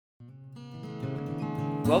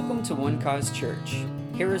Welcome to One Cause Church.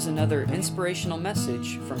 Here is another inspirational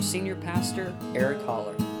message from Senior Pastor Eric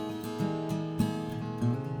Holler.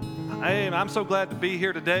 Hey, I'm so glad to be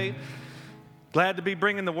here today. Glad to be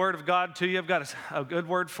bringing the Word of God to you. I've got a good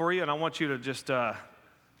word for you, and I want you to just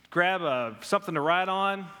grab something to write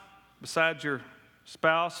on besides your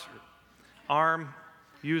spouse, arm.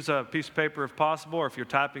 Use a piece of paper if possible, or if you're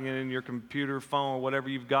typing it in your computer, phone, or whatever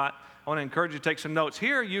you've got. I want to encourage you to take some notes.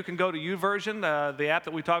 Here, you can go to YouVersion, the app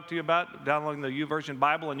that we talked to you about, downloading the YouVersion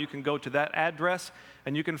Bible, and you can go to that address,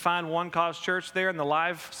 and you can find One Cause Church there in the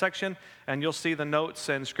live section, and you'll see the notes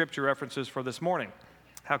and scripture references for this morning.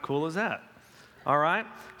 How cool is that? All right?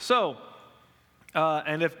 So,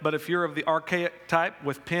 if you're of the archaic type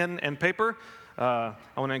with pen and paper, I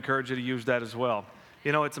want to encourage you to use that as well.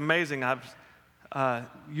 You know, it's amazing. I've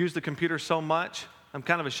used the computer so much, I'm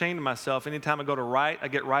kind of ashamed of myself. Anytime I go to write, I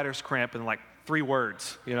get writer's cramp in like 3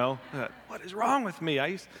 words, you know. What is wrong with me?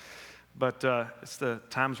 But it's the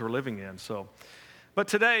times we're living in, so. But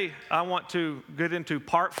today, I want to get into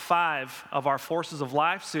part 5 of our Forces of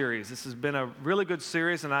Life series. This has been a really good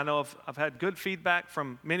series, and I know I've had good feedback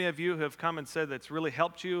from many of you who have come and said that it's really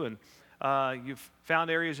helped you, and you've found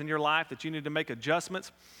areas in your life that you need to make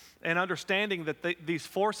adjustments. And understanding that these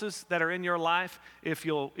forces that are in your life, if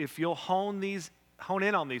you'll hone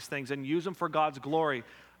in on these things and use them for God's glory,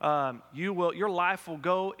 your life will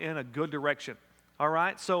go in a good direction. All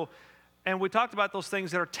right? So, and we talked about those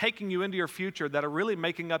things that are taking you into your future, that are really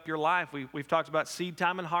making up your life. We've talked about seed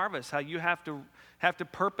time and harvest, how you have to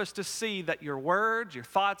purpose to see that your words, your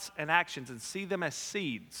thoughts, and actions, and see them as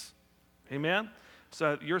seeds. Amen?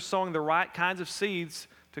 So you're sowing the right kinds of seeds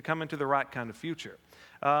to come into the right kind of future.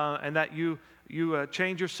 And that you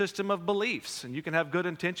change your system of beliefs. And you can have good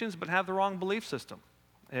intentions, but have the wrong belief system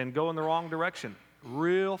and go in the wrong direction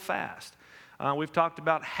real fast. We've talked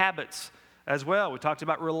about habits as well. We talked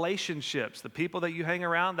about relationships. The people that you hang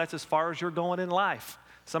around, that's as far as you're going in life.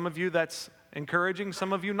 Some of you, that's encouraging.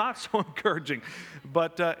 Some of you, not so encouraging.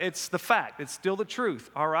 But it's the fact. It's still the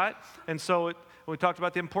truth, all right? And so we talked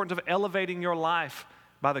about the importance of elevating your life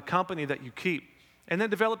by the company that you keep. And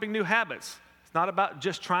then developing new habits. It's not about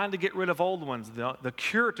just trying to get rid of old ones. The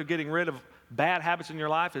cure to getting rid of bad habits in your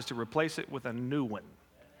life is to replace it with a new one.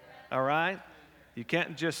 All right? You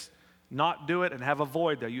can't just not do it and have a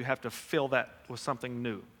void there. You have to fill that with something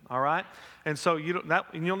new. All right? And so you'll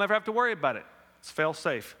never have to worry about it. It's fail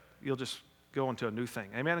safe. You'll just go into a new thing.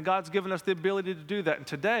 Amen? And God's given us the ability to do that. And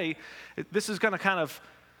today, this is going to kind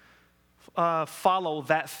of follow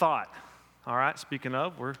that thought. All right? Speaking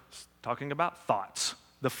of, we're talking about thoughts.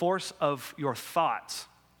 The force of your thoughts.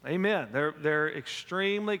 Amen. They're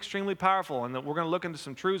extremely, extremely powerful. And we're going to look into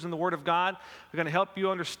some truths in the Word of God. We're going to help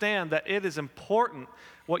you understand that it is important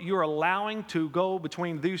what you're allowing to go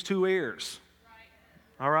between these 2 ears.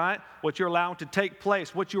 All right? What you're allowing to take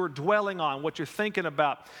place, what you're dwelling on, what you're thinking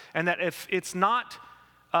about. And that if it's not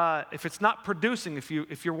producing, if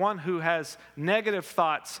you're one who has negative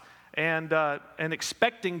thoughts and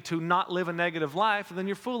expecting to not live a negative life, then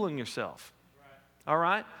you're fooling yourself. All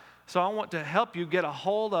right? So I want to help you get a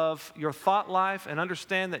hold of your thought life and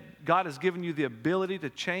understand that God has given you the ability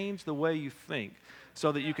to change the way you think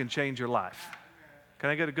so that you can change your life.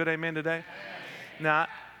 Can I get a good amen today? Now,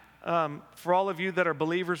 for all of you that are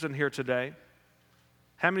believers in here today,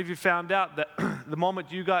 how many of you found out that the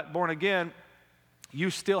moment you got born again,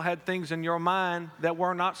 you still had things in your mind that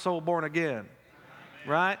were not so born again?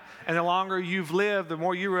 Right? And the longer you've lived, the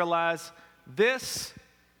more you realize this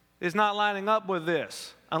is not lining up with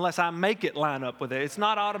this unless I make it line up with it. It's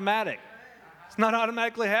not automatic. It's not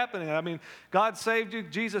automatically happening. I mean, God saved you.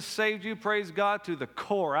 Jesus saved you. Praise God to the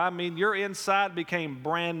core. I mean, your inside became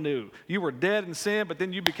brand new. You were dead in sin, but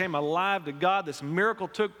then you became alive to God. This miracle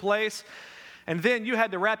took place. And then you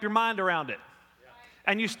had to wrap your mind around it.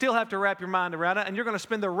 And you still have to wrap your mind around it. And you're going to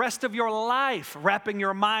spend the rest of your life wrapping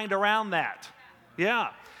your mind around that.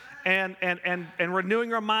 Yeah. And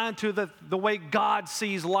renewing your mind to the way God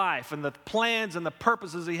sees life and the plans and the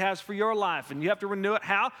purposes He has for your life. And you have to renew it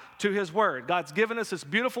how? To His Word. God's given us this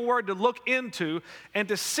beautiful Word to look into and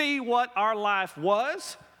to see what our life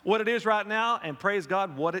was, what it is right now, and praise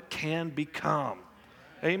God, what it can become.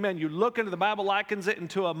 Amen. You look into the Bible, likens it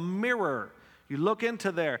into a mirror. You look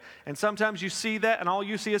into there, and sometimes you see that, and all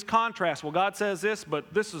you see is contrast. Well, God says this,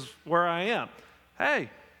 but this is where I am.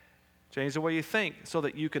 Hey, change the way you think so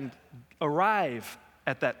that you can arrive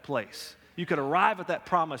at that place. You can arrive at that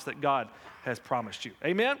promise that God has promised you.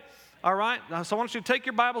 Amen? All right. So I want you to take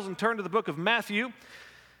your Bibles and turn to the book of Matthew,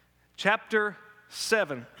 chapter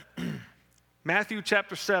 7. Matthew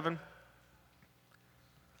chapter 7.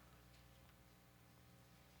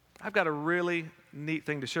 I've got a really neat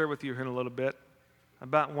thing to share with you here in a little bit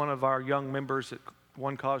about one of our young members at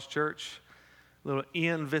One Cause Church, little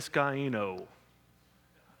Ian Viscaino.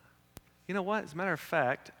 You know what? As a matter of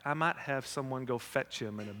fact, I might have someone go fetch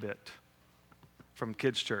him in a bit from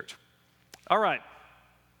kids' church. All right.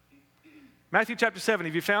 Matthew chapter 7,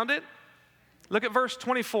 have you found it? Look at verse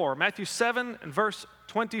 24. Matthew 7 and verse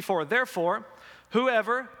 24. Therefore,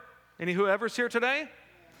 any whoever's here today?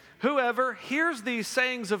 Whoever hears these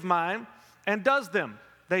sayings of mine and does them,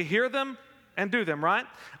 they hear them and do them, right?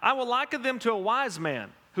 I will liken them to a wise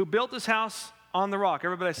man who built his house on the rock.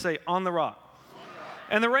 Everybody say, on the rock.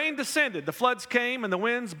 And the rain descended, the floods came, and the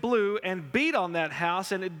winds blew and beat on that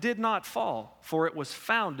house, and it did not fall, for it was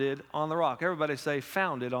founded on the rock. Everybody say,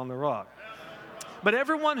 founded on the rock. But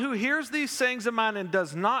everyone who hears these sayings of mine and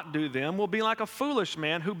does not do them will be like a foolish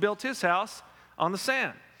man who built his house on the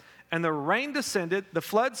sand. And the rain descended, the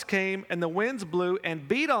floods came, and the winds blew and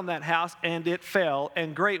beat on that house, and it fell,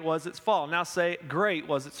 and great was its fall. Now say, great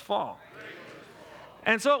was its fall.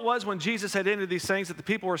 And so it was when Jesus had ended these things that the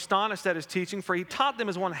people were astonished at his teaching, for he taught them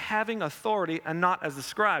as one having authority and not as the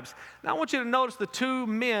scribes. Now I want you to notice the two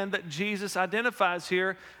men that Jesus identifies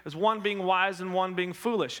here as one being wise and one being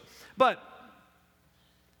foolish. But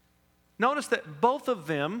notice that both of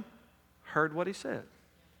them heard what he said.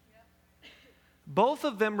 Both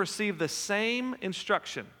of them received the same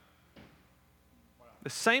instruction, the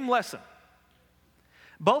same lesson.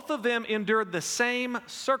 Both of them endured the same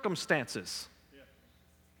circumstances.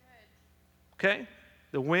 Okay?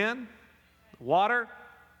 The wind, the water,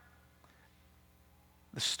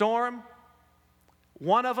 the storm.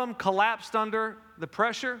 One of them collapsed under the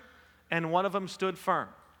pressure, and one of them stood firm.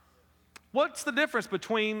 What's the difference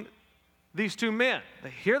between these two men?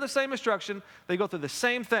 They hear the same instruction, they go through the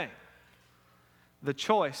same thing. The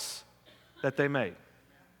choice that they made.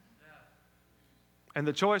 And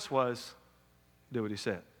the choice was, do what he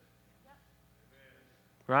said.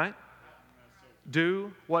 Right?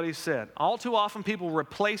 Do what he said. All too often people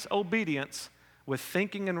replace obedience with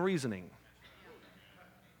thinking and reasoning.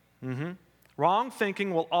 Wrong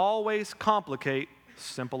thinking will always complicate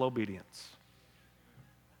simple obedience.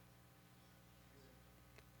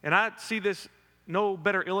 And I see this no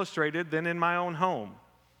better illustrated than in my own home.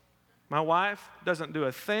 My wife doesn't do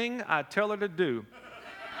a thing I tell her to do.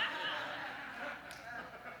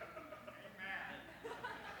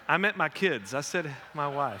 I meant my kids. I said my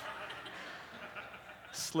wife.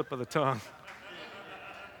 Slip of the tongue.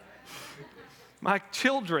 My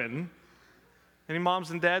children. Any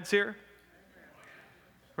moms and dads here?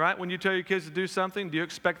 Right? When you tell your kids to do something, do you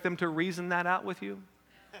expect them to reason that out with you?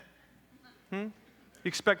 You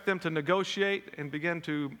expect them to negotiate and begin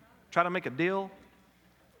to try to make a deal?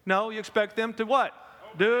 No, you expect them to what?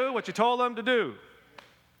 Do what you told them to do.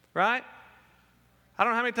 Right? I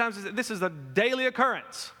don't know how many times this is a daily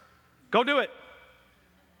occurrence. Go do it.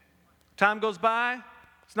 Time goes by.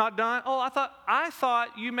 It's not done. Oh, I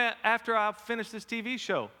thought you meant after I finished this TV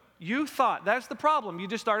show. You thought. That's the problem. You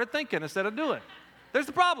just started thinking instead of doing. There's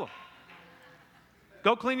the problem.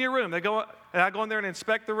 Go clean your room. I go in there and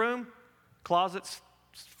inspect the room. Closets,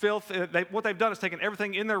 filth. What they've done is taken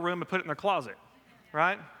everything in their room and put it in their closet.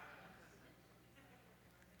 Right?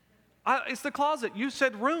 It's the closet. You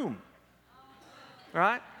said room.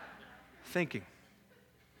 Right? Thinking.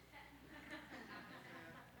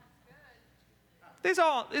 It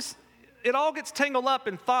all gets tangled up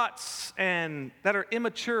in thoughts and that are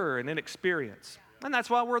immature and inexperienced. And that's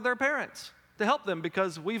why we're their parents, to help them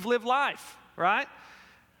because we've lived life, right?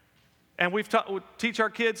 And we teach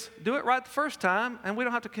our kids, do it right the first time, and we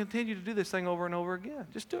don't have to continue to do this thing over and over again.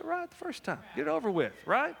 Just do it right the first time. Get it over with,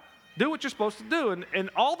 right? Do what you're supposed to do.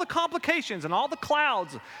 And all the complications and all the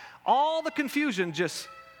clouds, all the confusion just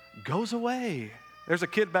goes away. There's a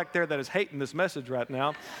kid back there that is hating this message right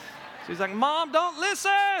now. She's like, Mom, don't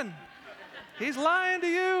listen. He's lying to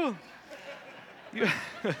you.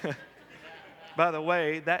 By the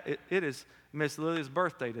way, it is Miss Lily's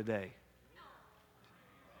birthday today.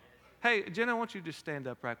 Hey, Jenna, I want you to just stand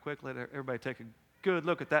up right quick. Let everybody take a good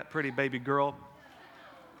look at that pretty baby girl.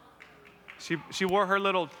 She wore her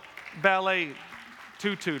little ballet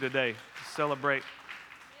tutu today to celebrate.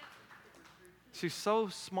 She's so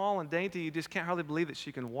small and dainty, you just can't hardly believe that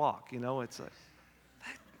she can walk. You know, it's like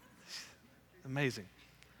amazing.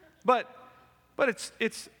 But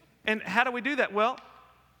it's and how do we do that? Well,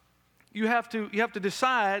 you have to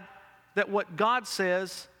decide that what God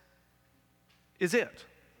says is it.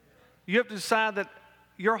 You have to decide that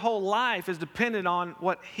your whole life is dependent on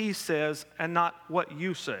what He says and not what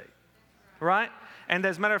you say, right? And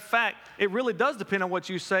as a matter of fact, it really does depend on what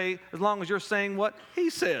you say as long as you're saying what He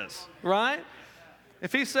says, right?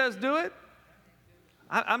 If He says do it,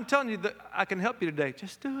 I'm telling you that I can help you today.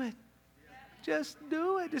 Just do it. Just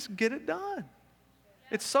do it. Just get it done.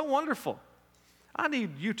 It's so wonderful. I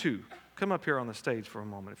need you to come up here on the stage for a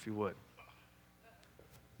moment, if you would.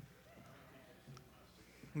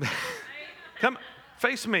 Come,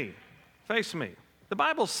 face me. Face me. The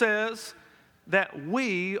Bible says that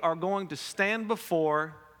we are going to stand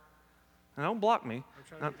before, and don't block me.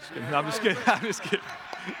 No, I'm just kidding. I'm just kidding.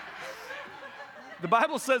 The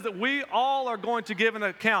Bible says that we all are going to give an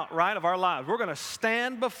account, right, of our lives. We're going to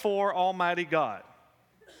stand before Almighty God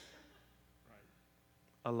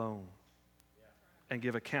alone and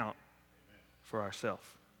give account for ourselves.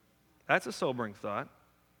 That's a sobering thought.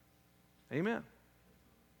 Amen.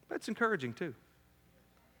 That's encouraging too.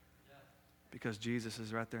 Because Jesus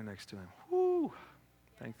is right there next to him. Woo!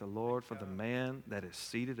 Thank the Lord for the man that is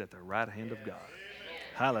seated at the right hand of God.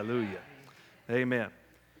 Hallelujah. Amen.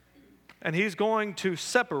 And he's going to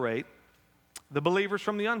separate the believers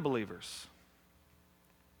from the unbelievers.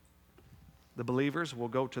 The believers will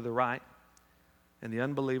go to the right, and the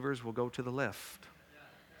unbelievers will go to the left.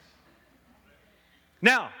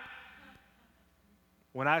 Now,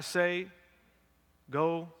 when I say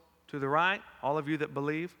go to the right, all of you that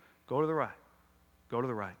believe, go to the right. Go to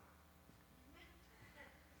the right.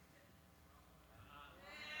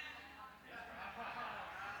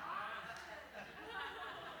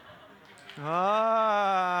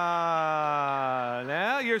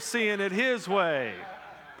 Now you're seeing it his way.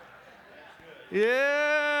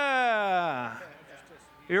 Yeah.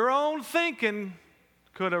 Your own thinking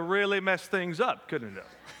could have really messed things up, couldn't it?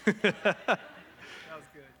 That was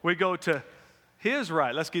good. We go to his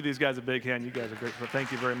right. Let's give these guys a big hand. You guys are great.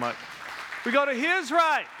 Thank you very much. We go to his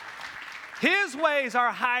right. His ways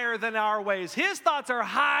are higher than our ways. His thoughts are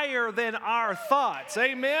higher than our thoughts.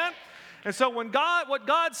 Amen? And so what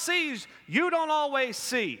God sees, you don't always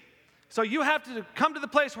see. So you have to come to the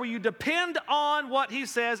place where you depend on what he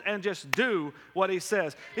says and just do what he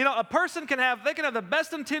says. You know, a person can have the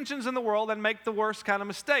best intentions in the world and make the worst kind of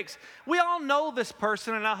mistakes. We all know this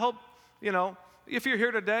person, and I hope, if you're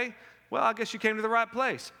here today, well, I guess you came to the right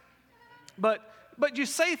place. But you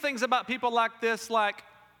say things about people like this, like,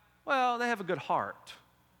 well, they have a good heart.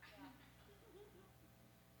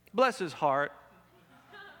 Bless his heart.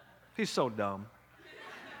 He's so dumb,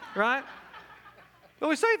 right? But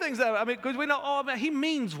we say things because we know, he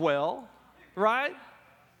means well, right?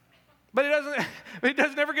 But he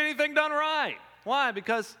doesn't ever get anything done right. Why?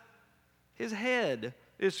 Because his head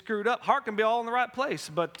is screwed up. Heart can be all in the right place,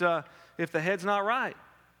 but if the head's not right,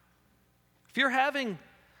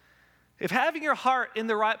 if having your heart in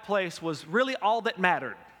the right place was really all that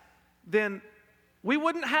mattered, then we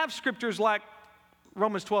wouldn't have scriptures like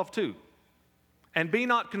Romans 12:2. And be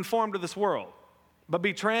not conformed to this world, but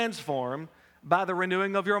be transformed by the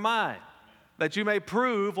renewing of your mind, that you may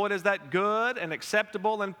prove what is that good and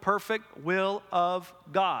acceptable and perfect will of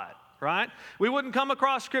God, right? We wouldn't come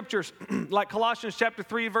across scriptures like Colossians chapter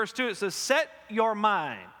 3, verse 2. It says, set your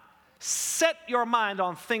mind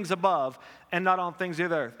on things above and not on things of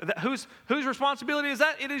the earth. Whose responsibility is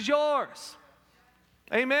that? It is yours.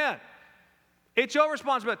 Amen. It's your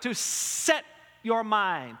responsibility to set your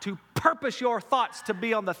mind, to purpose your thoughts to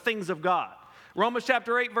be on the things of God. Romans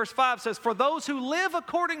chapter 8, verse 5 says, for those who live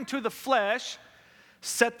according to the flesh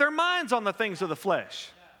set their minds on the things of the flesh.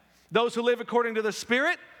 Those who live according to the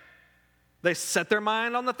Spirit, they set their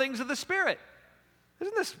mind on the things of the Spirit.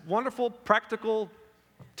 Isn't this wonderful, practical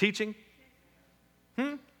teaching?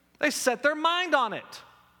 They set their mind on it.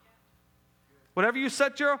 Whatever you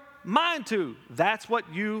set your mind to, that's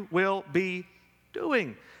what you will be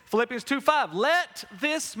doing. Philippians 2:5, let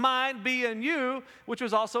this mind be in you, which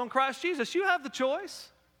was also in Christ Jesus. You have the choice.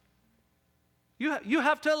 You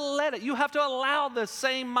have to let it. You have to allow the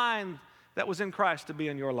same mind that was in Christ to be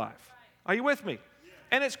in your life. Are you with me?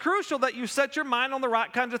 And it's crucial that you set your mind on the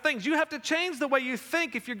right kinds of things. You have to change the way you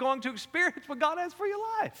think if you're going to experience what God has for your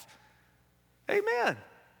life. Amen.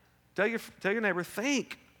 Tell your neighbor,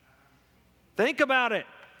 think. Think about it.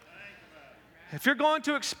 If you're going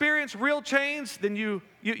to experience real change, then you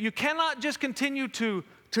cannot just continue to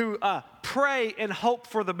pray and hope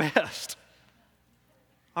for the best.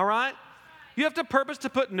 All right? You have to purpose to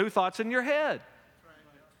put new thoughts in your head.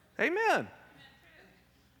 Amen.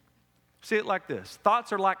 See it like this.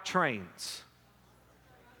 Thoughts are like trains.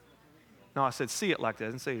 No, I said see it like that.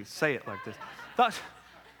 I didn't say it like this.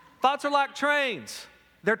 Thoughts are like trains.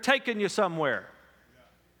 They're taking you somewhere.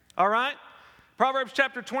 All right? Proverbs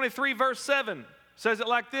chapter 23, verse 7 says it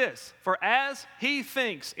like this. For as he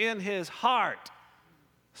thinks in his heart,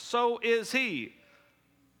 so is he.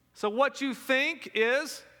 So what you think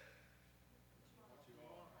is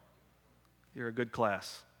You're a good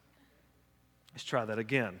class. Let's try that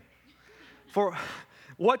again. For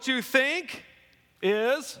what you think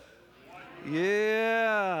is,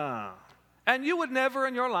 yeah. And you would never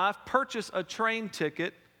in your life purchase a train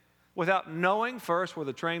ticket without knowing first where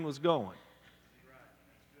the train was going.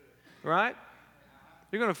 Right?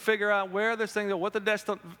 You're going to figure out where this thing, what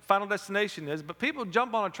the final destination is. But people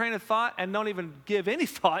jump on a train of thought and don't even give any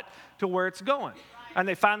thought to where it's going. And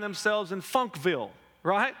they find themselves in Funkville,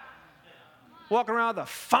 right? Walking around with a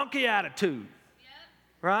funky attitude,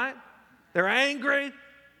 right? They're angry.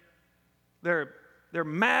 They're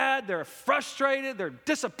mad. They're frustrated. They're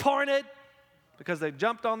disappointed because they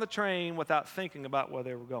jumped on the train without thinking about where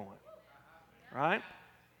they were going, right?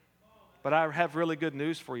 But I have really good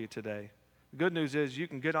news for you today. The good news is you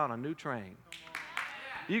can get on a new train.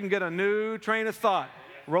 You can get a new train of thought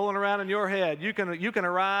rolling around in your head. You can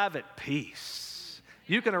arrive at peace.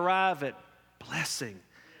 You can arrive at blessing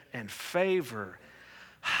and favor.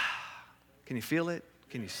 Can you feel it?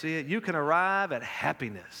 Can you see it? You can arrive at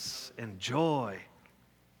happiness and joy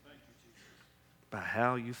by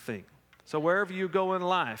how you think. So wherever you go in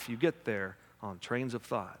life, you get there on trains of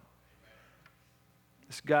thought.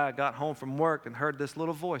 This guy got home from work and heard this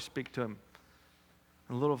little voice speak to him.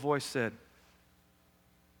 And the little voice said,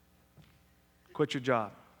 quit your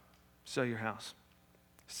job, sell your house,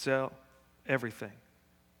 sell everything,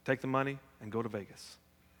 take the money and go to Vegas.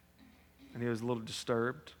 And he was a little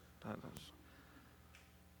disturbed,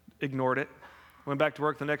 ignored it, went back to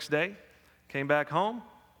work the next day, came back home,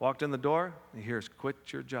 walked in the door, and he hears, quit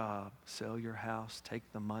your job, sell your house, take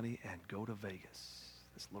the money, and go to Vegas.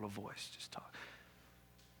 This little voice just talked.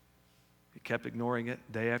 He kept ignoring it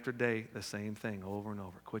day after day, the same thing over and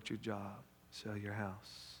over. Quit your job, sell your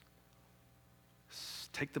house,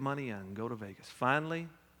 take the money and go to Vegas. Finally,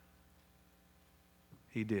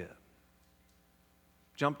 he did.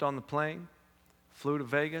 Jumped on the plane, flew to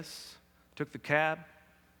Vegas, took the cab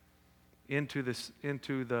into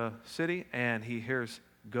the city, and he hears,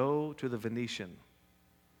 go to the Venetian.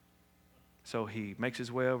 So he makes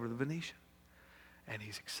his way over to the Venetian, and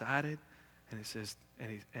he's excited, and it says,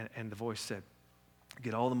 and the voice said,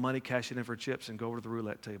 get all the money, cash it in for chips, and go over to the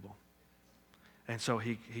roulette table. And so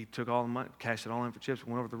he took all the money, cashed it all in for chips,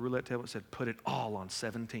 went over to the roulette table and said, put it all on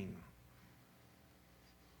 17.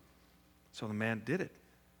 So the man did it.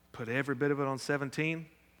 Put every bit of it on 17.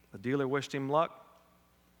 The dealer wished him luck.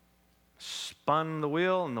 Spun the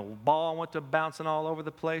wheel, and the ball went to bouncing all over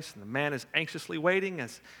the place. And the man is anxiously waiting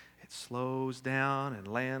as it slows down and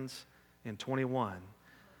lands in 21.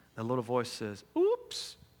 The little voice says,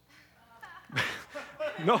 oops.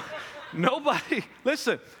 Nobody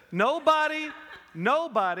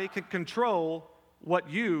can control what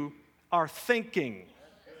you are thinking.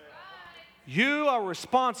 You are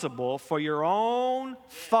responsible for your own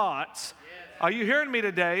thoughts. Are you hearing me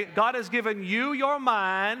today? God has given you your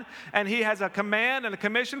mind, and He has a command and a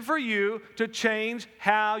commission for you to change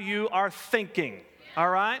how you are thinking. All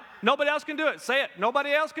right? Nobody else can do it. Say it.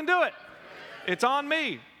 Nobody else can do it. It's on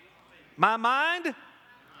me. My mind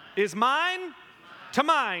is mine to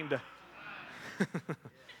mind.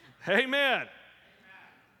 Amen.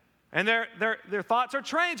 And their thoughts are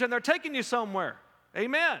changed, and they're taking you somewhere.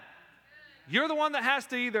 Amen. You're the one that has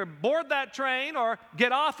to either board that train or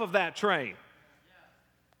get off of that train.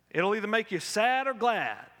 It'll either make you sad or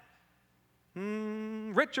glad,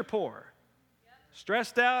 rich or poor,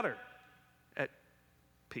 stressed out or at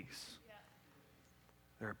peace.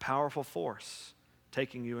 They're a powerful force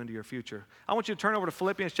taking you into your future. I want you to turn over to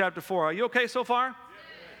Philippians chapter 4. Are you okay so far? Yes.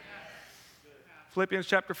 Philippians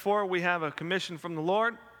chapter 4, we have a commission from the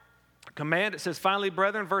Lord. A command, it says, finally,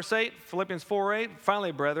 brethren, verse 8, Philippians 4:8,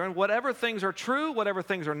 finally, brethren, whatever things are true, whatever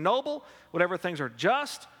things are noble, whatever things are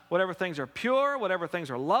just, whatever things are pure, whatever things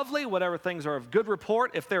are lovely, whatever things are of good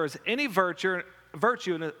report, if there is any virtue,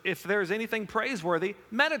 and if there is anything praiseworthy,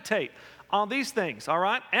 meditate on these things, all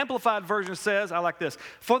right? Amplified version says, I like this,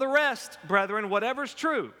 for the rest, brethren, whatever is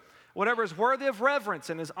true, whatever is worthy of reverence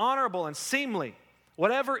and is honorable and seemly,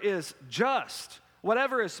 whatever is just,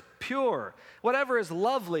 whatever is pure, whatever is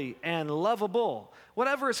lovely and lovable,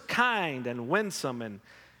 whatever is kind and winsome and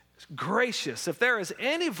gracious, if there is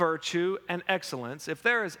any virtue and excellence, if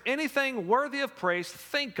there is anything worthy of praise,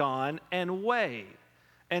 think on and weigh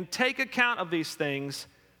and take account of these things,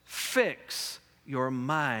 fix your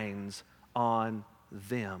minds on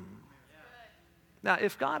them. Now,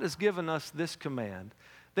 if God has given us this command,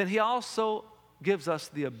 then He also gives us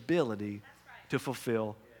the ability to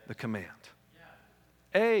fulfill the command.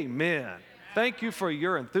 Amen. Thank you for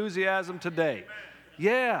your enthusiasm today.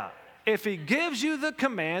 Yeah, if he gives you the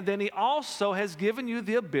command, then he also has given you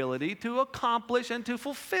the ability to accomplish and to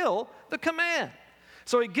fulfill the command.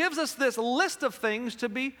 So he gives us this list of things to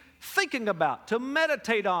be thinking about, to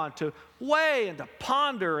meditate on, to weigh and to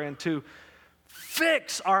ponder and to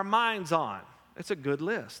fix our minds on. It's a good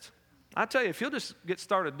list. I tell you, if you'll just get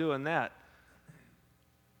started doing that,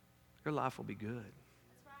 your life will be good.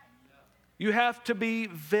 You have to be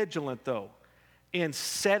vigilant, though, in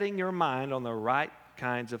setting your mind on the right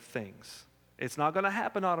kinds of things. It's not going to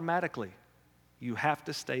happen automatically. You have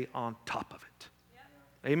to stay on top of it.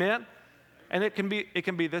 Yep. Amen? And it can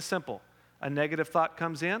be this simple. A negative thought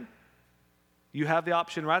comes in. You have the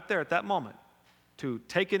option right there at that moment to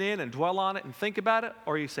take it in and dwell on it and think about it,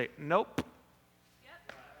 or you say, nope. Yep.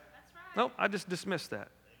 That's right. Nope, I just dismiss that.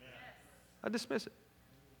 Yes. I dismiss it.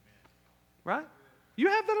 Right? You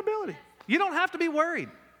have that ability. You don't have to be worried.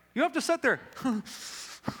 You don't have to sit there.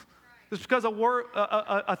 Just because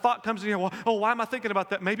a thought comes in here, well, oh, why am I thinking about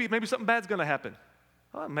that? Maybe something bad's going to happen.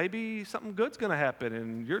 Well, maybe something good's going to happen,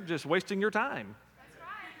 and you're just wasting your time.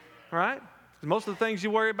 That's right. Right? Most of the things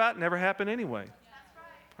you worry about never happen anyway. That's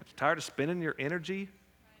right. Aren't you tired of spending your energy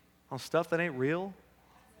on stuff that ain't real?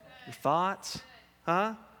 Your thoughts?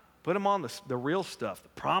 Huh? Put them on the real stuff, the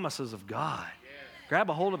promises of God. Grab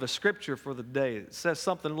a hold of a scripture for the day. It says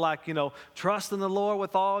something like, trust in the Lord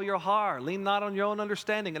with all your heart. Lean not on your own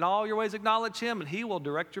understanding. In all your ways acknowledge him, and he will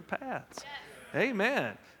direct your paths. Yes.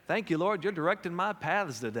 Amen. Thank you, Lord, you're directing my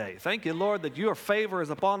paths today. Thank you, Lord, that your favor is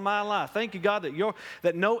upon my life. Thank you, God,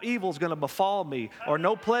 that no evil is going to befall me or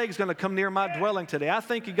no plague is going to come near my dwelling today. I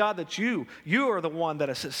thank you, God, that you are the one that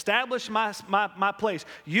has established my place.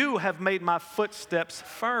 You have made my footsteps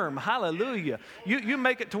firm. Hallelujah. You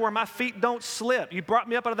make it to where my feet don't slip. You brought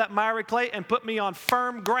me up out of that miry clay and put me on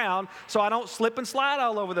firm ground so I don't slip and slide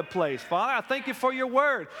all over the place. Father, I thank you for your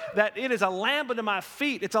word, that it is a lamp unto my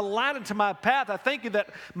feet. It's a light unto my path. I thank you that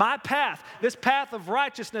my path, this path of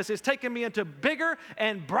righteousness, is taking me into bigger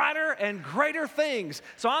and brighter and greater things.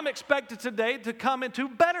 So I'm expected today to come into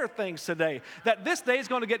better things today. That this day is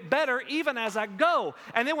going to get better even as I go.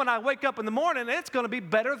 And then when I wake up in the morning, it's going to be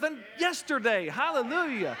better than yesterday.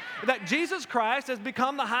 Hallelujah. That Jesus Christ has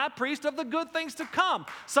become the high priest of the good things to come.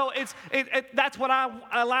 So that's what I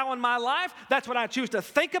allow in my life. That's what I choose to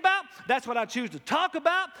think about. That's what I choose to talk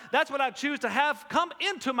about. That's what I choose to have come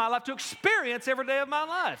into my life, to experience every day of my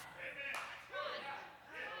life.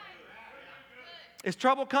 Is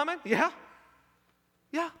trouble coming? Yeah.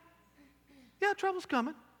 Yeah, trouble's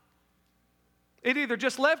coming. It either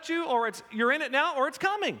just left you, or you're in it now, or it's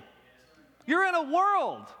coming. You're in a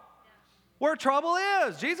world where trouble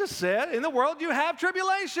is. Jesus said, in the world you have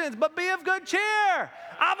tribulations, but be of good cheer.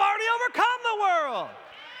 I've already overcome the world.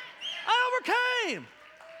 I overcame.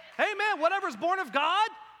 Amen. Whatever's born of God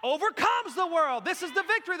overcomes the world. This is the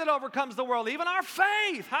victory that overcomes the world, even our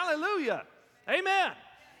faith. Hallelujah. Amen.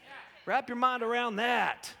 Wrap your mind around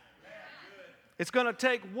that. It's going to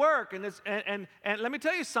take work, and let me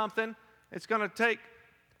tell you something. It's going to take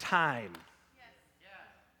time.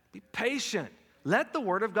 Be patient. Let the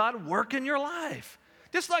Word of God work in your life.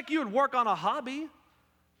 Just like you would work on a hobby,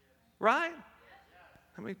 right?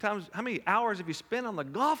 How many hours have you spent on the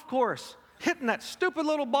golf course hitting that stupid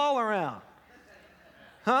little ball around?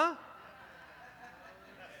 Huh?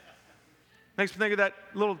 Makes me think of that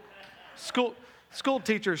little school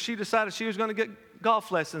teacher. She decided she was going to get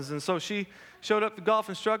golf lessons, and so she showed up the golf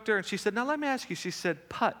instructor, and she said, now let me ask you, she said,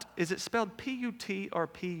 putt, is it spelled P-U-T or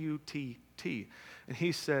P-U-T-T? And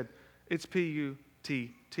he said, it's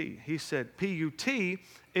P-U-T-T. He said, P-U-T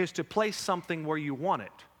is to place something where you want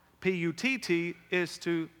it. P-U-T-T is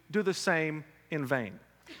to do the same in vain.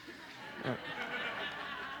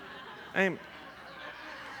 Amen.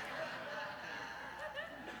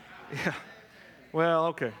 Yeah. Well,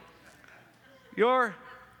 okay. I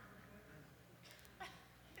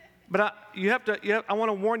want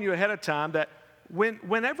to warn you ahead of time that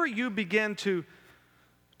whenever you begin to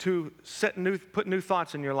put new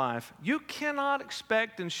thoughts in your life, you cannot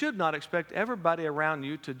expect and should not expect everybody around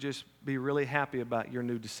you to just be really happy about your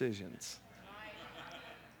new decisions.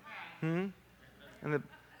 And the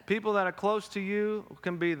people that are close to you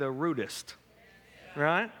can be the rudest,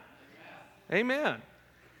 right? Amen.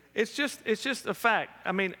 It's just a fact.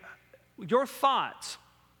 I mean, your thoughts,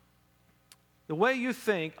 the way you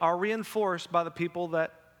think, are reinforced by the people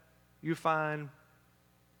that you find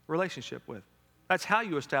relationship with. That's how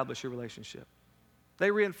you establish your relationship.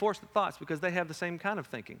 They reinforce the thoughts because they have the same kind of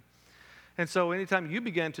thinking. And so anytime you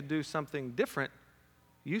begin to do something different,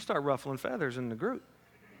 you start ruffling feathers in the group.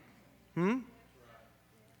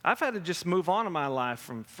 I've had to just move on in my life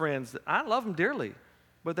from friends that I love them dearly,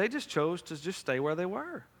 but they just chose to just stay where they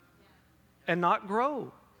were. and not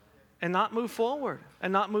grow and not move forward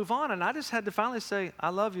and not move on. And I just had to finally say, I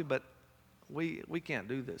love you, but we can't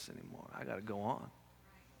do this anymore. I got to go on.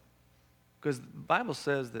 Because the Bible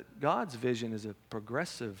says that God's vision is a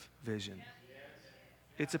progressive vision.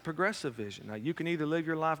 It's a progressive vision. Now, you can either live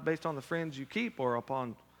your life based on the friends you keep or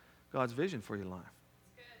upon God's vision for your life.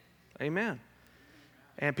 Amen.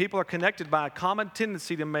 And people are connected by a common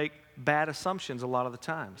tendency to make bad assumptions a lot of the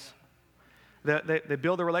times. They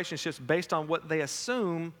build their relationships based on what they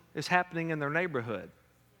assume is happening in their neighborhood,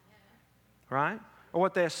 right? Or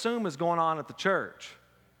what they assume is going on at the church,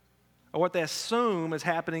 or what they assume is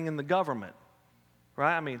happening in the government,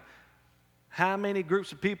 right? I mean, how many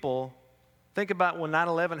groups of people, think about when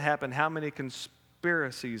 9/11 happened, how many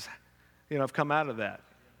conspiracies, have come out of that,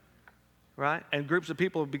 right? And groups of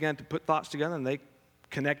people began to put thoughts together and they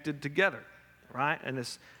connected together, right?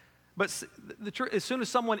 But as soon as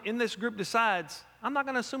someone in this group decides, I'm not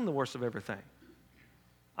going to assume the worst of everything.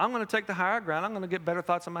 I'm going to take the higher ground. I'm going to get better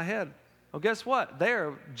thoughts in my head. Well, guess what?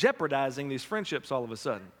 They're jeopardizing these friendships all of a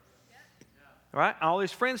sudden. Right? All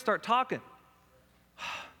these friends start talking.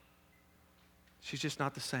 She's just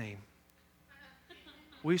not the same.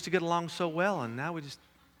 We used to get along so well, and now we just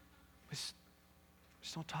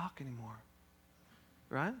don't talk anymore.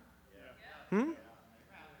 Right?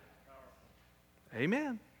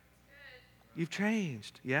 Amen. You've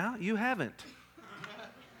changed. Yeah, you haven't.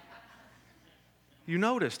 You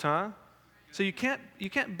noticed, huh? So you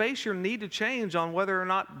can't base your need to change on whether or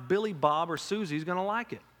not Billy Bob or Susie's going to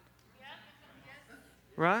like it.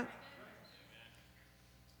 Right?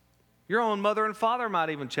 Your own mother and father might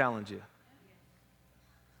even challenge you.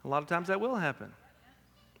 A lot of times that will happen.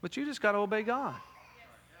 But you just got to obey God.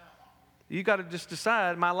 You got to just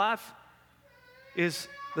decide, my life is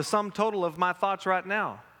the sum total of my thoughts right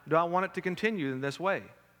now. Do I want it to continue in this way?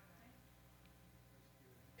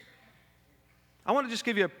 I want to just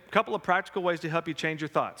give you a couple of practical ways to help you change your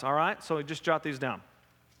thoughts, all right? So just jot these down.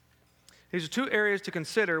 These are two areas to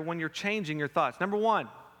consider when you're changing your thoughts. Number one,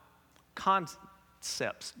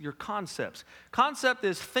 concepts, your concepts. Concept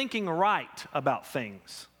is thinking right about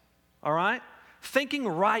things, all right? Thinking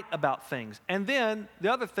right about things. And then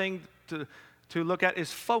the other thing to look at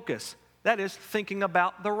is focus. That is thinking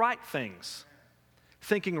about the right things.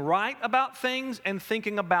 Thinking right about things and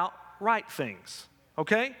thinking about right things,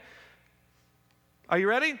 okay? Are you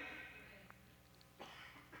ready?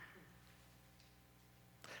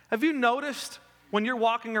 Have you noticed when you're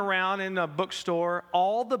walking around in a bookstore,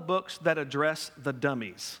 all the books that address the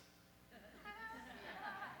dummies?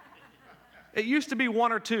 It used to be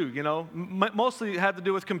one or two, mostly it had to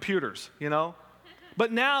do with computers,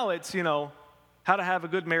 But now it's, how to have a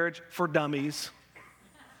good marriage for dummies,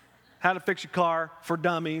 how to fix your car for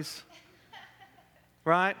dummies,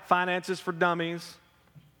 right? Finances for dummies.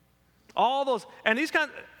 All those, and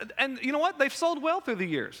you know what? They've sold well through the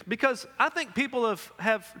years because I think people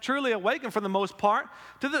have truly awakened for the most part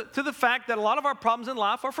to the fact that a lot of our problems in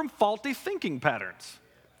life are from faulty thinking patterns,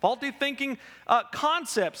 faulty thinking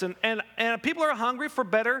concepts, and people are hungry for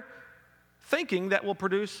better thinking that will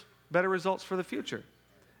produce better results for the future.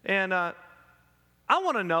 And I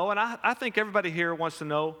want to know, and I think everybody here wants to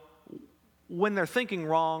know, when they're thinking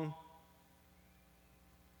wrong,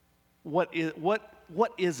 what is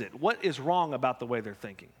it? What is wrong about the way they're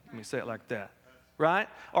thinking? Let me say it like that, right?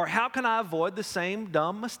 Or how can I avoid the same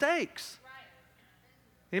dumb mistakes?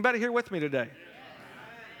 Anybody here with me today?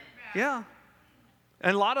 Yeah.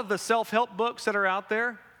 And a lot of the self-help books that are out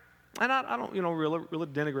there, and I don't, really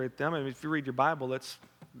denigrate them. I mean, if you read your Bible, that's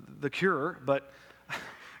the cure. But,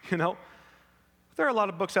 there are a lot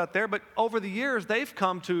of books out there. But over the years, they've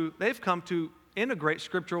come to integrate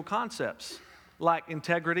scriptural concepts like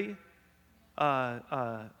integrity,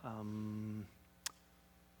 a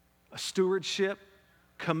stewardship,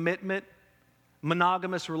 commitment,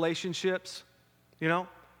 monogamous relationships,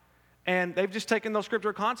 and they've just taken those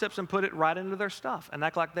scriptural concepts and put it right into their stuff and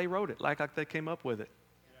act like they wrote it, like they came up with it.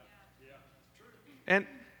 And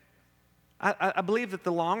I believe that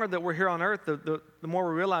the longer that we're here on earth, the more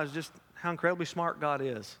we realize just how incredibly smart God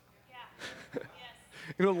is.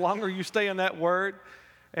 The longer you stay in that word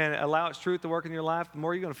and allow its truth to work in your life, the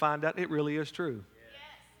more you're going to find out it really is true.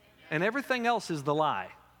 And everything else is the lie.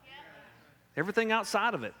 Everything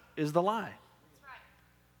outside of it is the lie.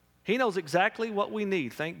 He knows exactly what we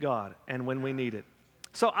need, thank God, and when we need it.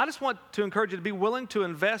 So I just want to encourage you to be willing to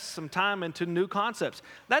invest some time into new concepts.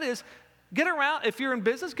 That is, if you're in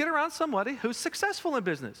business, get around somebody who's successful in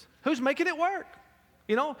business, who's making it work.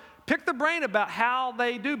 Pick their brain about how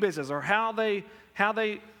they do business or how they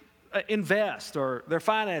invest or their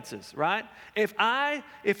finances, right? If I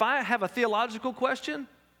have a theological question,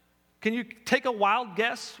 Can you take a wild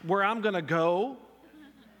guess where I'm going to go?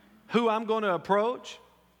 Who I'm going to approach?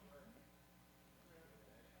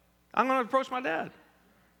 I'm going to approach my dad.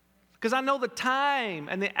 Because I know the time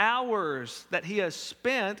and the hours that he has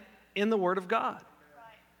spent in the Word of God.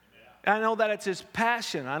 I know that it's his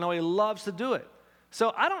passion. I know he loves to do it.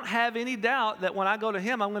 So I don't have any doubt that when I go to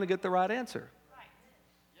him, I'm going to get the right answer.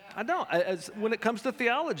 I don't. When it comes to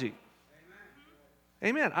theology.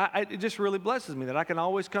 Amen. It just really blesses me that I can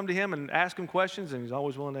always come to him and ask him questions, and he's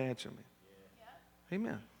always willing to answer me.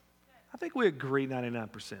 Amen. I think we agree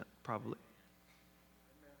 99%, probably.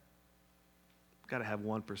 Got to have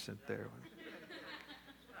 1% there.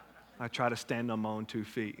 I try to stand on my own 2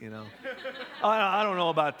 feet, you know. I don't know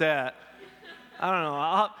about that. I don't know.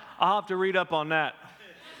 I'll have to read up on that.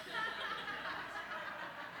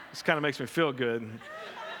 This kind of makes me feel good.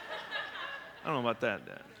 I don't know about that,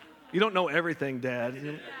 Dad. You don't know everything,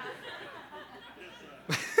 Dad.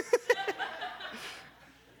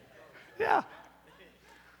 Yeah.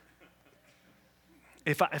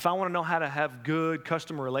 If I want to know how to have good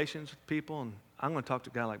customer relations with people, and I'm going to talk to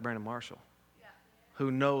a guy like Brandon Marshall, who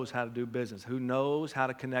knows how to do business, who knows how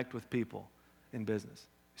to connect with people in business.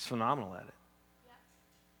 He's phenomenal at it.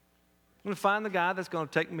 I'm going to find the guy that's going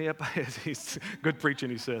to take me up. He's good preaching,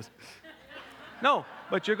 he says. No,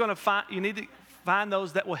 but you need to find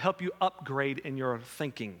those that will help you upgrade in your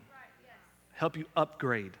thinking. Help you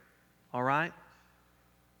upgrade. All right?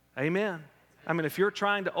 Amen. I mean, if you're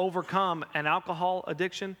trying to overcome an alcohol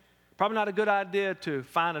addiction, probably not a good idea to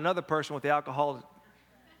find another person with the alcohol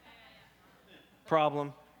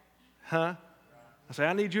problem. Huh? I say,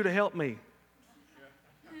 I need you to help me.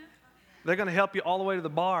 They're going to help you all the way to the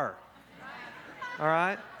bar. All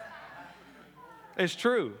right? It's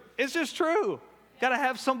true. It's just true. Got to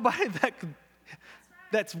have somebody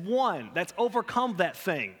that's overcome that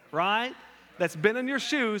thing, right? That's been in your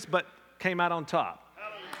shoes but came out on top.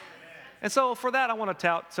 And so for that, I want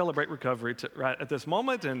to Celebrate Recovery right at this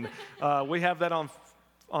moment. And we have that on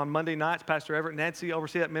Monday nights. Pastor Everett and Nancy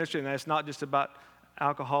oversee that ministry. And it's not just about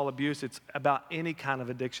alcohol abuse. It's about any kind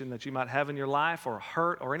of addiction that you might have in your life, or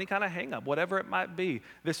hurt, or any kind of hang-up, whatever it might be.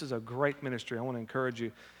 This is a great ministry. I want to encourage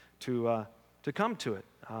you to come to it.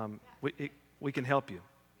 We can help you.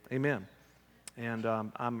 Amen. And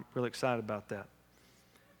I'm really excited about that.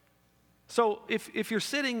 So if you're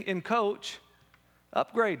sitting in coach,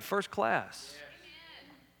 upgrade first class.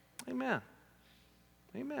 Amen.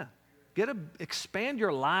 Amen. Expand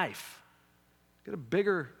your life. Get a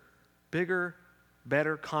bigger,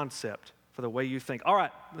 better concept for the way you think. All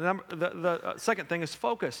right, the second thing is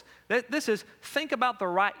focus. This is think about the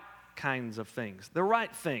right kinds of things, the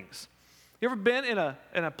right things. You ever been in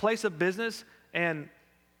a place of business and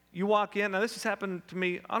you walk in? Now, this has happened to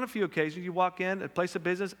me on a few occasions. You walk in a place of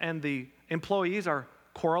business and the employees are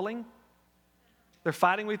quarreling. They're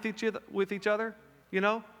fighting with each other, you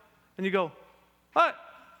know? And you go, "What?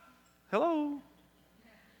 Hello?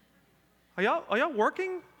 Are y'all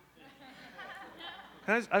working?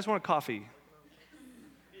 I just want a coffee."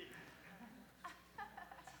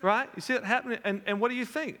 Right? You see it happening, and what do you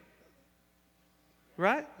think?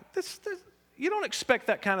 Right? You don't expect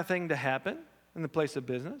that kind of thing to happen in the place of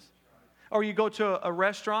business. Or you go to a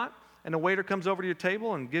restaurant, and a waiter comes over to your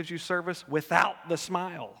table and gives you service without the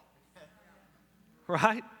smile.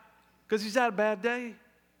 Right? Because he's had a bad day.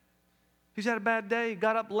 He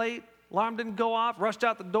got up late, alarm didn't go off, rushed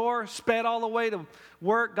out the door, sped all the way to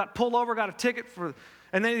work, got pulled over, got a ticket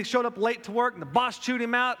and then he showed up late to work, and the boss chewed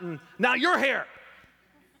him out, and now you're here.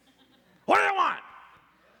 What do you want?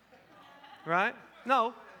 Right?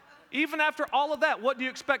 No. Even after all of that, what do you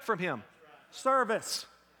expect from him? Service.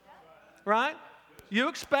 Right? You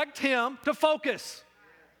expect him to focus.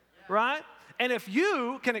 Right? And if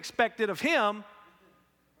you can expect it of him,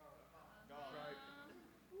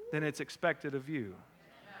 then it's expected of you.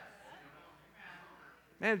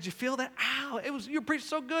 Man, did you feel that? Ow, you preached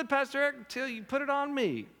so good, Pastor Eric, until you put it on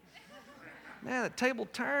me. Man, the table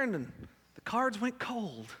turned and the cards went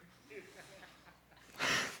cold.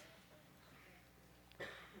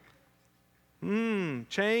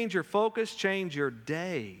 Change your focus, change your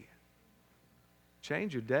day.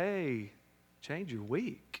 Change your day, change your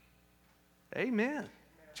week. Amen.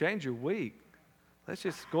 Change your week. Let's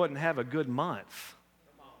just go ahead and have a good month.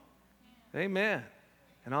 Amen.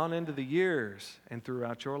 And on into the years and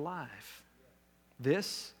throughout your life.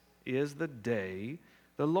 This is the day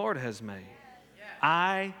the Lord has made.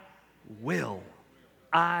 I will.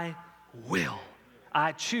 I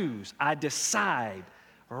choose. I decide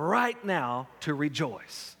right now to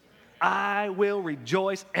rejoice. I will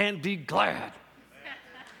rejoice and be glad.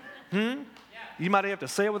 You might have to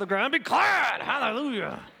say it with a ground. Be glad.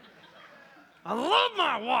 Hallelujah. I love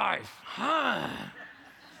my wife.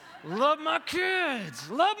 Love my kids.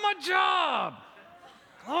 Love my job.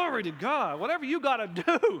 Glory to God. Whatever you got to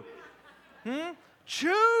do.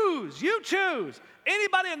 Choose. You choose.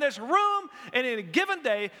 Anybody in this room in any given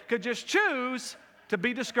day could just choose to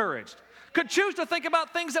be discouraged. Could choose to think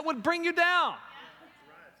about things that would bring you down.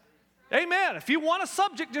 Amen. If you want a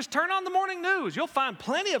subject, just turn on the morning news. You'll find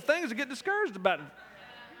plenty of things to get discouraged about.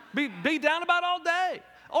 Be down about all day.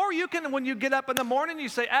 Or you can, when you get up in the morning, you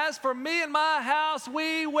say, as for me and my house,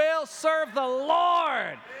 we will serve the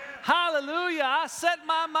Lord. Hallelujah. I set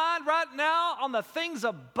my mind right now on the things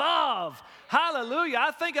above. Hallelujah.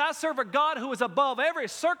 I think I serve a God who is above every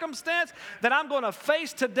circumstance that I'm going to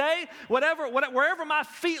face today. Wherever my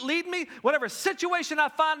feet lead me, whatever situation I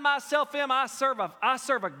find myself in, I serve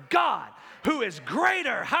a God who is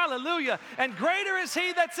greater. Hallelujah. And greater is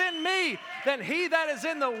he that's in me than he that is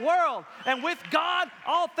in the world. And with God,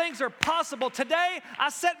 all things are possible. Today, I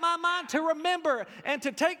set my mind to remember and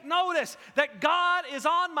to take notice that God is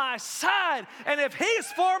on my side. And if he's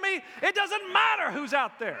for me, it doesn't matter who's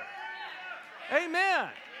out there. Amen.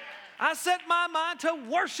 I set my mind to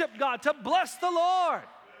worship God, to bless the Lord.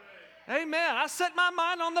 Amen. I set my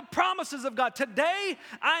mind on the promises of God. Today,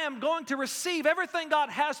 I am going to receive everything God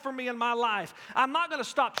has for me in my life. I'm not going to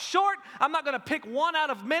stop short. I'm not going to pick one out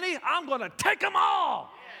of many. I'm going to take them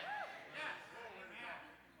all.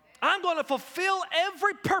 I'm going to fulfill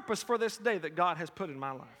every purpose for this day that God has put in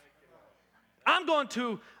my life. I'm going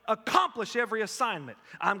to accomplish every assignment.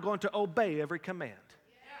 I'm going to obey every command.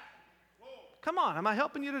 Come on, am I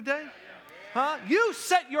helping you today? Huh? You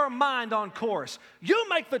set your mind on course. You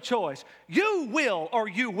make the choice. You will or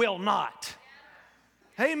you will not.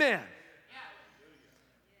 Amen.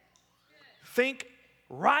 Think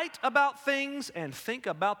right about things and think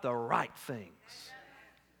about the right things.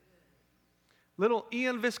 Little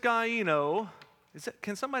Ian Viscaino,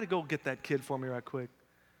 can somebody go get that kid for me right quick?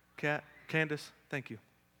 Candace, thank you.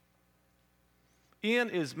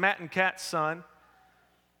 Ian is Matt and Kat's son,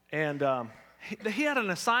 and he had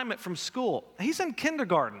an assignment from school. He's in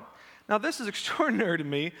kindergarten. Now, this is extraordinary to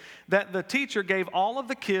me that the teacher gave all of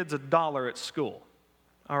the kids $1 at school,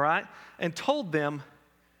 all right, and told them,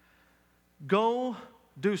 go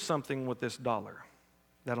do something with this $1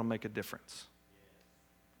 that'll make a difference.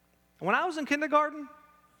 When I was in kindergarten,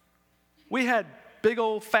 we had big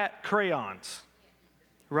old fat crayons,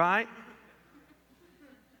 right?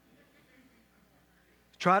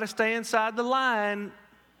 Try to stay inside the line,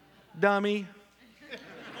 dummy.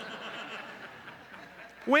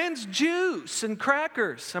 When's juice and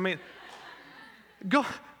crackers? I mean, go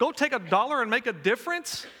take $1 and make a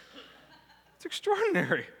difference? It's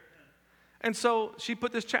extraordinary. And so she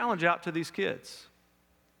put this challenge out to these kids.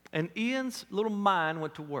 And Ian's little mind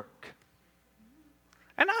went to work.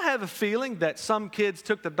 And I have a feeling that some kids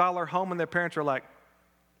took the $1 home and their parents were like,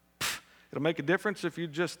 it'll make a difference if you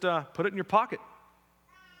just put it in your pocket.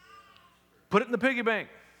 Put it in the piggy bank.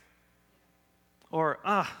 Or,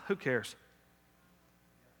 who cares?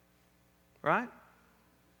 Right?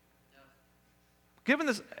 Given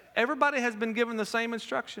this, everybody has been given the same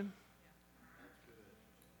instruction.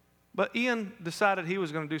 But Ian decided he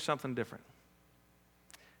was going to do something different.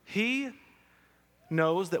 He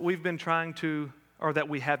knows that we've been trying to, or that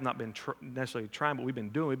we have not been necessarily trying, but we've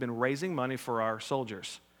been raising money for our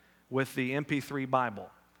soldiers with the MP3 Bible.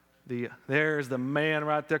 There's the man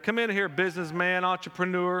right there. Come in here, businessman,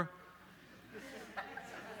 entrepreneur.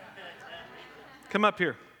 Come up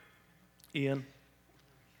here, Ian.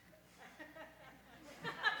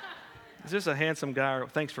 Is this a handsome guy?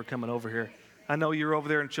 Thanks for coming over here. I know you're over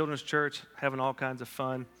there in Children's Church having all kinds of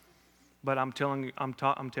fun, but I'm telling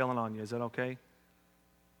on you. Is that okay?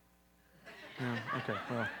 Yeah, okay.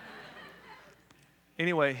 Well,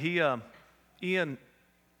 anyway, Ian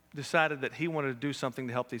decided that he wanted to do something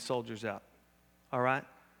to help these soldiers out. All right?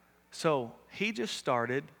 So he just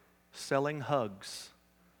started selling hugs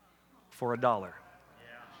for $1.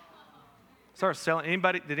 Started selling.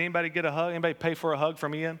 Did anybody get a hug? Anybody pay for a hug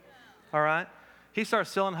from Ian? All right? He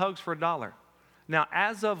started selling hugs for $1. Now,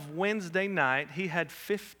 as of Wednesday night, he had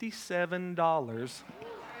 $57.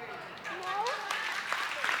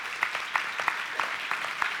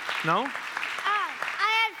 No? I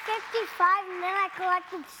had 55 and then I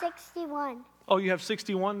collected 61. Oh, you have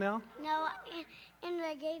 61 now? No, and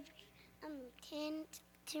I gave 10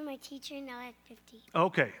 to my teacher, now I have 50.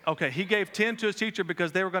 Okay. He gave 10 to his teacher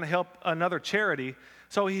because they were going to help another charity.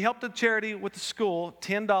 So he helped the charity with the school,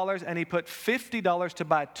 $10, and he put $50 to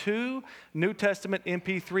buy 2 New Testament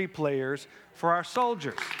MP3 players for our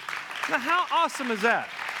soldiers. Now, how awesome is that?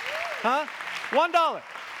 Huh? $1.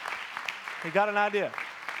 He got an idea.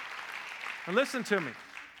 And listen to me.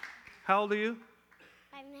 How old are you?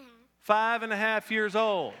 5.5. 5.5 years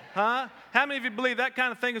old. Huh? How many of you believe that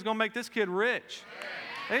kind of thing is going to make this kid rich?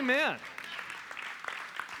 Amen.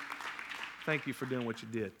 Thank you for doing what you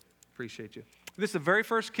did. Appreciate you. This is the very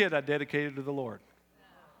first kid I dedicated to the Lord.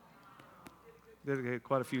 Dedicated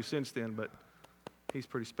quite a few since then, but he's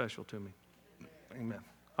pretty special to me. Amen.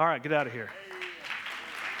 All right, get out of here.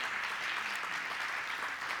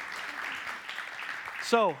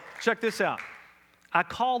 So, check this out. I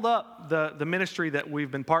called up the ministry that we've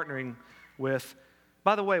been partnering with.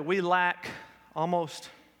 By the way, we're right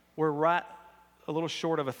a little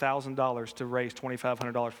short of $1,000 to raise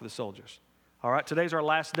 $2,500 for the soldiers. All right, today's our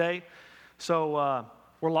last day. So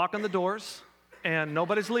we're locking the doors and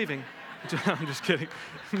nobody's leaving. I'm just kidding.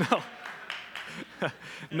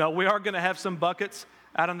 No, we are going to have some buckets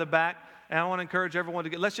out in the back. And I want to encourage everyone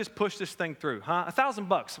to let's just push this thing through, huh?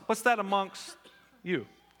 $1,000. What's that amongst you?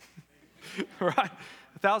 Right?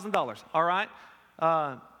 $1,000. All right?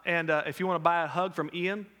 And if you want to buy a hug from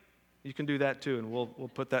Ian, you can do that too. And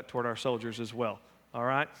we'll put that toward our soldiers as well. All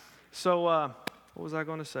right? So what was I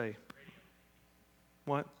going to say?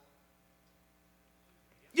 What?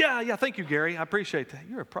 Yeah, thank you, Gary. I appreciate that.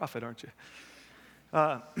 You're a prophet, aren't you?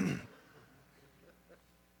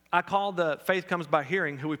 I called Faith Comes by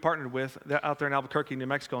Hearing, who we partnered with out there in Albuquerque, New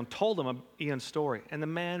Mexico, and told them Ian's story. And the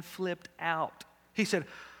man flipped out. He said,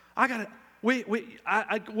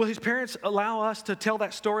 will his parents allow us to tell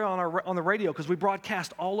that story on the radio because we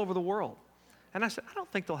broadcast all over the world? And I said, I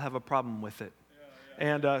don't think they'll have a problem with it.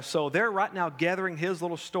 And so they're right now gathering his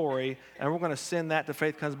little story, and we're going to send that to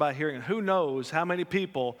Faith Comes by Hearing. And who knows how many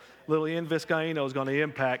people little Ian Vizcaino is going to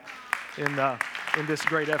impact in this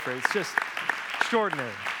great effort. It's just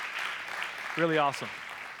extraordinary. Really awesome.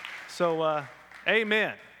 So,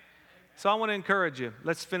 amen. So I want to encourage you.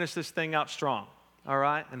 Let's finish this thing out strong, all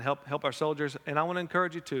right, and help our soldiers. And I want to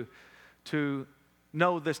encourage you to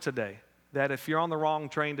know this today, that if you're on the wrong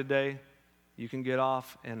train today, you can get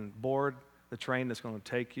off and board the train that's going to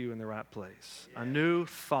take you in the right place. A new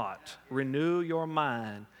thought. Renew your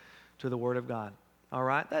mind to the Word of God. All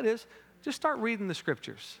right? That is, just start reading the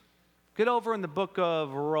Scriptures. Get over in the book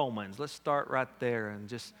of Romans. Let's start right there and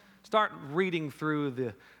just start reading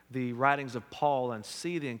through the writings of Paul and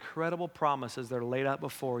see the incredible promises that are laid out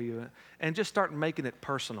before you, and just start making it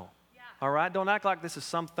personal. Yeah. All right? Don't act like this is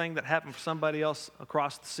something that happened for somebody else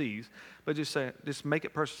across the seas, but just make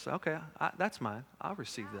it personal. Say, okay, that's mine. I'll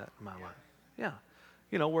receive that in my life. Yeah.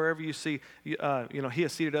 Wherever you see, He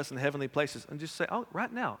has seated us in heavenly places. And just say, oh,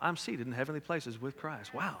 right now, I'm seated in heavenly places with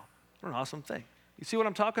Christ. Wow. What an awesome thing. You see what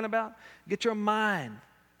I'm talking about? Get your mind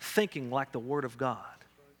thinking like the Word of God.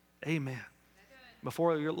 Amen.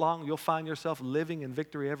 Before long, you'll find yourself living in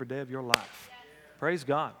victory every day of your life. Praise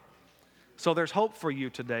God. So there's hope for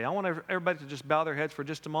you today. I want everybody to just bow their heads for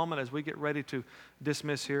just a moment as we get ready to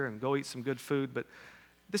dismiss here and go eat some good food. But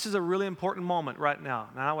this is a really important moment right now.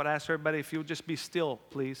 And I would ask everybody if you'll just be still,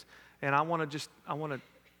 please. And I want to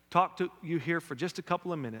talk to you here for just a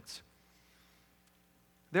couple of minutes.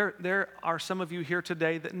 There are some of you here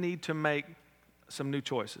today that need to make some new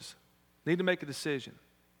choices, need to make a decision.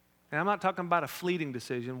 And I'm not talking about a fleeting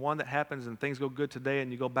decision, one that happens and things go good today and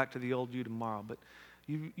you go back to the old you tomorrow. But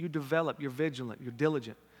you develop, you're vigilant, you're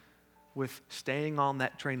diligent with staying on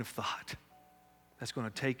that train of thought that's going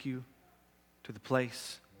to take you to the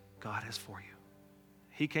place God has for you.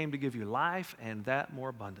 He came to give you life and that more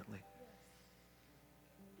abundantly.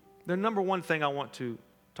 The number one thing I want to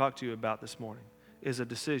talk to you about this morning is a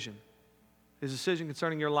decision. Is a decision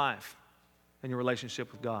concerning your life and your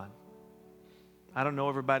relationship with God. I don't know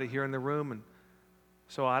everybody here in the room, and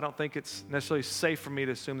so I don't think it's necessarily safe for me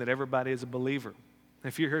to assume that everybody is a believer.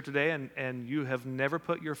 If you're here today and you have never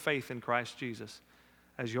put your faith in Christ Jesus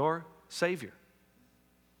as your Savior,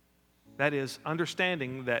 that is,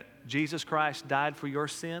 understanding that Jesus Christ died for your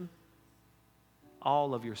sin,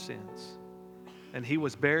 all of your sins. And He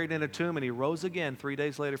was buried in a tomb and He rose again 3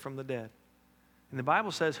 days later from the dead. And the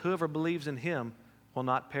Bible says whoever believes in Him will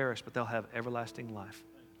not perish, but they'll have everlasting life.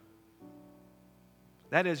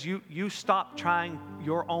 That is, you stop trying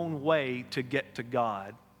your own way to get to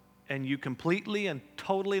God, and you completely and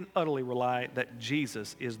totally and utterly rely that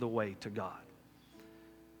Jesus is the way to God.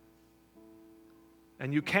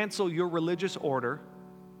 And you cancel your religious order,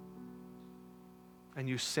 and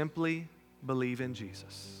you simply believe in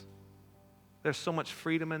Jesus. There's so much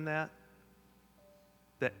freedom in that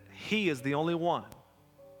He is the only one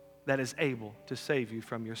that is able to save you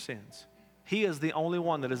from your sins. He is the only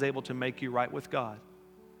one that is able to make you right with God.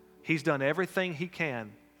 He's done everything He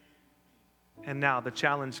can. And now the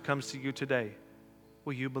challenge comes to you today.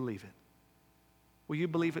 Will you believe it? Will you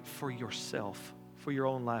believe it for yourself, for your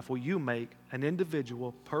own life? Will you make an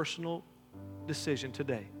individual, personal decision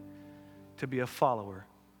today to be a follower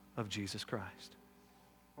of Jesus Christ?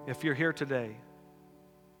 If you're here today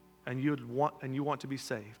and you want to be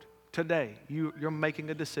saved, today you're making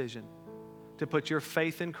a decision to put your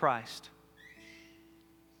faith in Christ,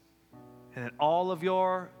 and in all of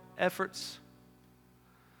your efforts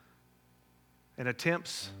and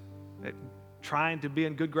attempts at trying to be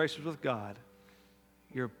in good graces with God,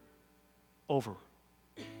 you're over.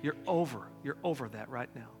 You're over that right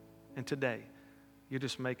now. And today, you're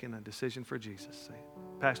just making a decision for Jesus. Say,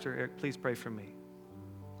 Pastor Eric, please pray for me.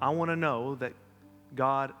 I want to know that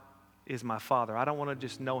God is my Father. I don't want to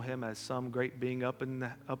just know Him as some great being up in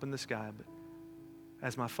the sky, but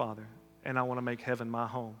as my Father. And I want to make heaven my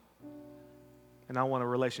home. And I want a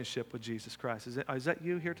relationship with Jesus Christ. Is that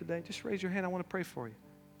you here today? Just raise your hand. I want to pray for you.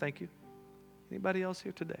 Thank you. Anybody else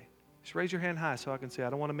here today? Just raise your hand high so I can see. I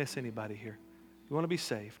don't want to miss anybody here. You want to be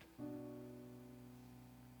saved?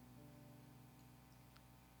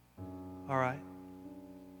 All right.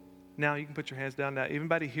 Now you can put your hands down. Now,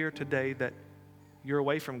 anybody here today that you're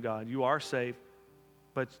away from God, you are saved,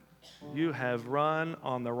 but you have run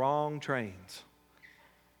on the wrong trains.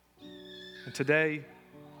 And today,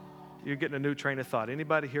 you're getting a new train of thought.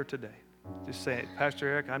 Anybody here today? Just say, Pastor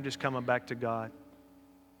Eric, I'm just coming back to God.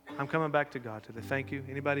 I'm coming back to God today. Thank you.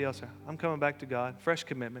 Anybody else? I'm coming back to God. Fresh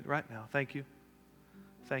commitment right now. Thank you.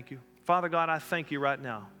 Thank you. Father God, I thank you right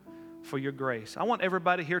now for your grace. I want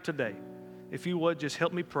everybody here today, if you would, just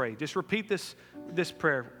help me pray. Just repeat this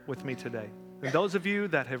prayer with me today. And those of you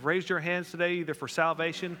that have raised your hands today, either for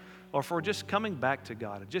salvation or for just coming back to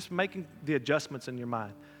God, just making the adjustments in your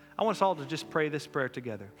mind, I want us all to just pray this prayer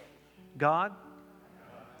together. God,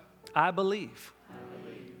 I believe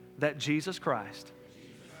that Jesus Christ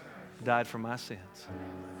died for my sins.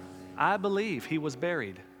 I believe He was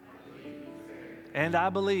buried. And I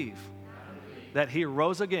believe that He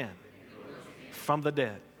rose again from the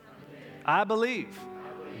dead. I believe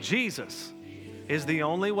Jesus is the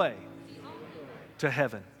only way to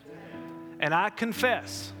heaven. And I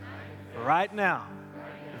confess right now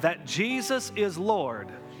that Jesus is Lord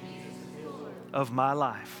of my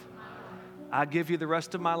life. I give you the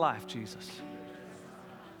rest of my life, Jesus.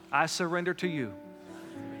 I surrender to you.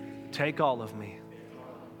 Take all of me.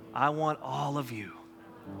 I want all of you.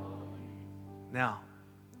 Now,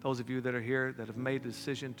 those of you that are here that have made the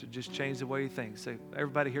decision to just change the way you think, say,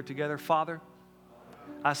 everybody here together, Father,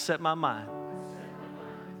 I set my mind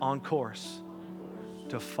on course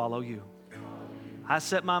to follow you. I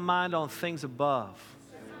set my mind on things above.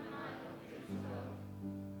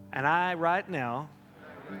 And I, right now,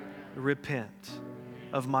 repent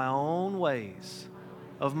of my own ways,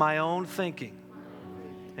 of my own thinking.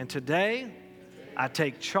 And today, I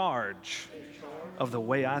take charge of the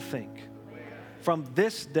way I think. From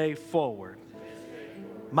this day forward,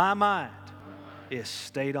 my mind is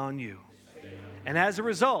stayed on you. And as a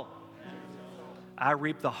result, I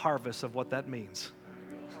reap the harvest of what that means.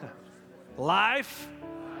 Life,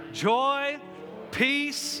 joy,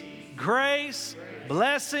 peace, grace,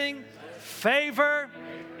 blessing, favor,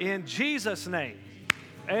 in Jesus' name.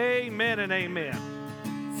 Amen and amen.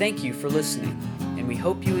 Thank you for listening, and we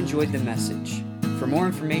hope you enjoyed the message. For more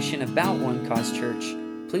information about One Cause Church,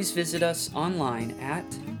 please visit us online at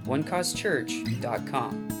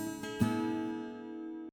onecausechurch.com.